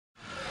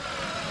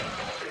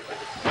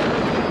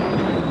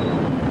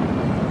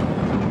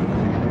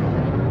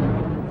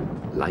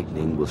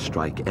Lightning will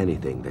strike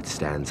anything that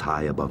stands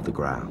high above the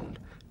ground.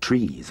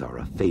 Trees are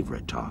a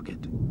favorite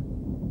target.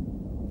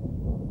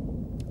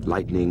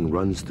 Lightning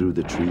runs through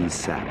the tree's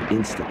sap,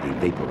 instantly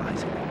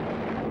vaporizing it.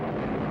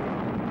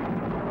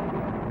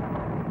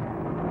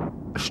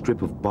 A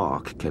strip of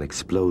bark can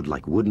explode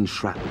like wooden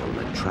shrapnel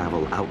and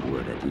travel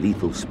outward at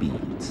lethal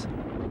speeds.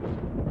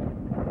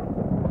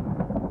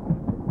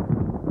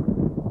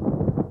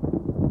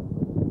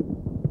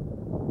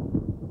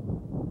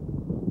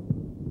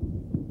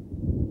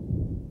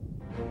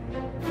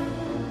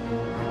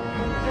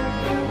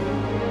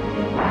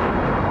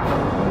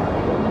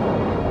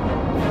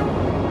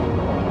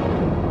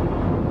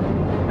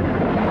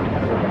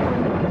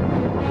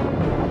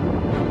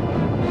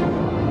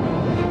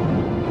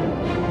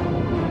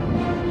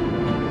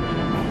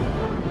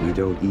 We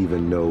don't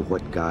even know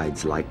what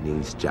guides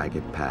lightning's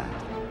jagged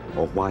path,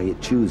 or why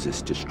it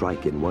chooses to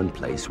strike in one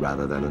place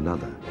rather than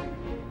another.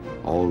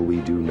 All we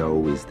do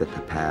know is that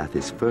the path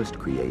is first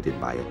created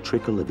by a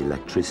trickle of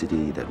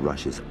electricity that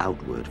rushes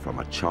outward from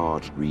a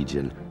charged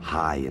region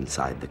high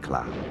inside the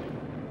cloud.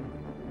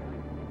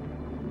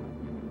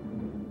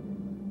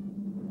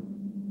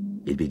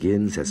 It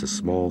begins as a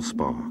small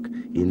spark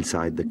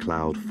inside the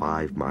cloud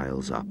 5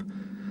 miles up.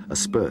 A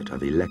spurt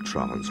of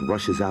electrons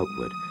rushes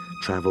outward,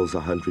 travels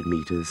 100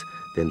 meters,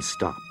 then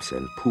stops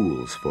and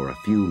pools for a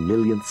few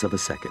millionths of a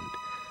second.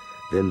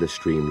 Then the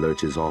stream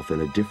lurches off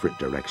in a different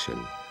direction,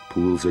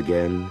 pools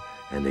again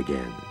and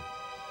again.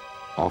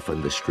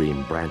 Often the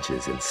stream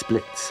branches and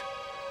splits.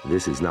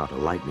 This is not a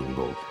lightning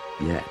bolt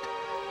yet.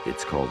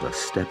 It's called a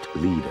stepped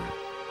leader,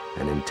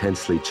 an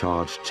intensely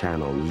charged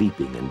channel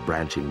leaping and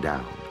branching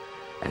down.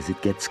 As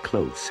it gets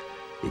close,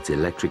 its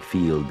electric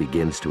field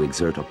begins to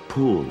exert a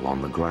pull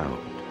on the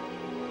ground.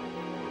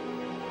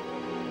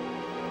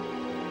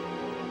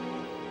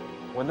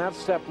 When that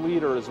stepped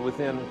leader is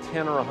within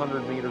 10 or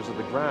 100 meters of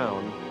the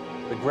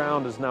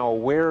ground is now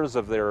aware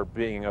of there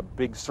being a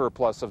big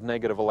surplus of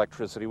negative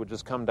electricity, which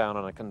has come down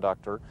on a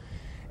conductor.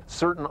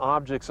 Certain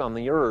objects on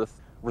the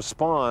Earth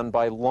respond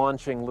by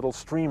launching little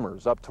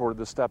streamers up toward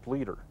the stepped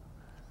leader,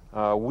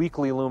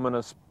 weakly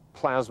luminous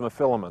plasma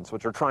filaments,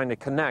 which are trying to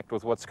connect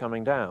with what's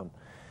coming down.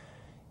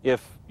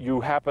 If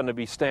you happen to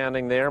be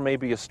standing there,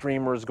 maybe a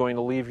streamer is going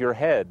to leave your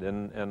head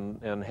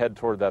and head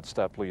toward that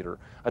step leader.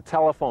 A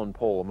telephone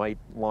pole might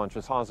launch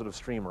a positive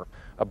streamer.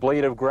 A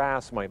blade of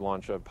grass might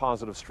launch a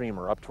positive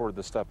streamer up toward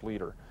the step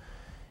leader.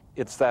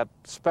 It's that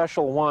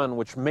special one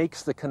which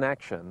makes the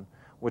connection,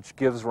 which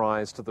gives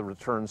rise to the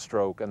return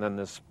stroke, and then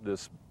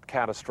this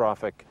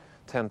catastrophic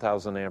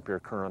 10,000 ampere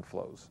current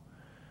flows.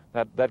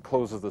 That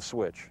closes the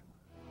switch.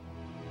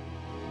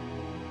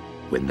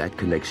 When that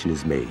connection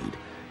is made,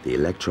 the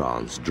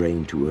electrons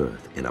drain to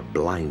Earth in a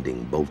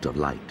blinding bolt of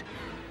light.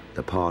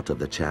 The part of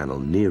the channel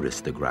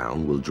nearest the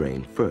ground will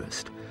drain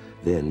first,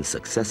 then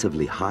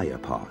successively higher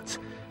parts,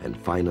 and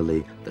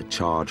finally the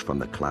charge from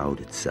the cloud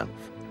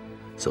itself.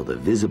 So the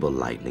visible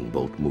lightning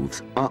bolt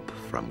moves up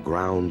from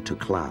ground to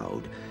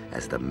cloud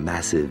as the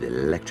massive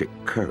electric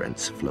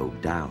currents flow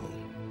down.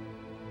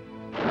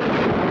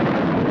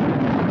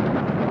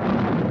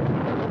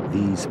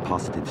 These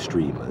positive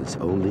streamers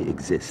only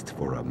exist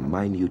for a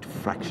minute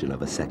fraction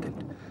of a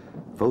second.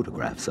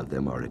 Photographs of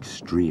them are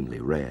extremely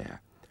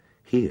rare.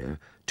 Here,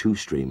 2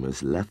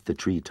 streamers left the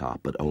treetop,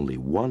 but only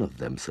one of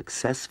them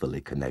successfully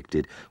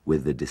connected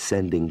with the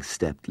descending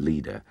stepped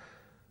leader.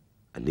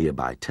 A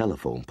nearby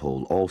telephone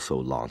pole also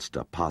launched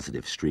a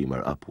positive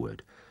streamer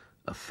upward,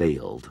 a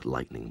failed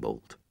lightning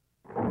bolt.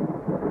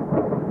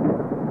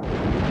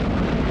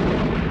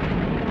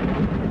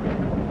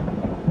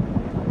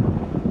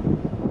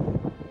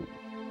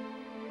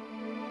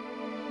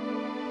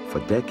 For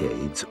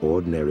decades,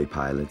 ordinary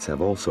pilots have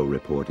also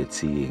reported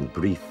seeing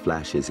brief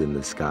flashes in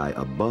the sky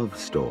above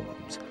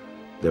storms.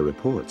 Their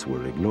reports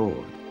were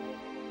ignored.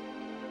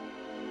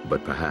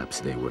 But perhaps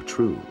they were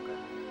true.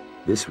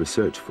 This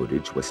research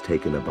footage was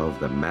taken above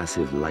the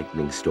massive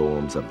lightning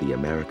storms of the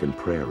American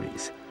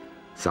prairies.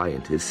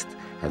 Scientists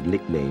have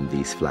nicknamed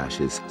these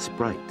flashes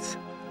sprites.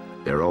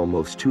 They're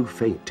almost too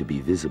faint to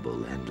be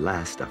visible and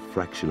last a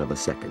fraction of a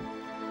second.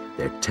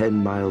 They're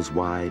 10 miles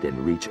wide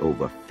and reach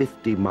over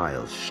 50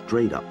 miles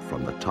straight up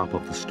from the top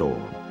of the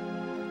storm.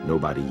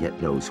 Nobody yet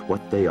knows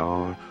what they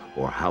are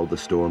or how the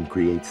storm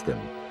creates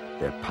them.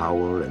 Their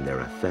power and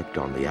their effect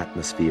on the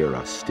atmosphere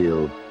are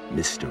still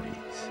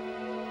mysteries.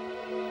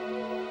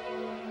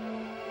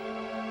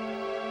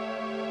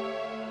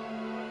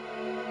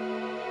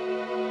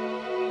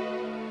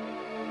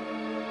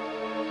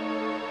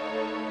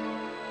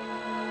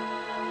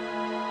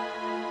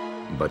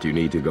 But you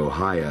need to go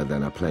higher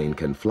than a plane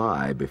can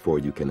fly before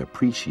you can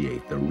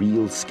appreciate the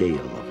real scale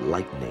of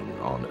lightning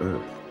on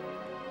Earth.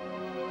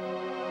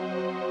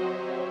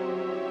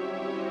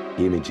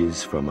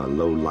 Images from a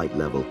low light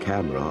level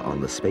camera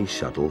on the space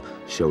shuttle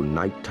show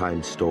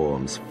nighttime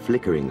storms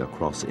flickering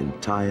across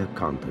entire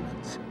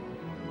continents.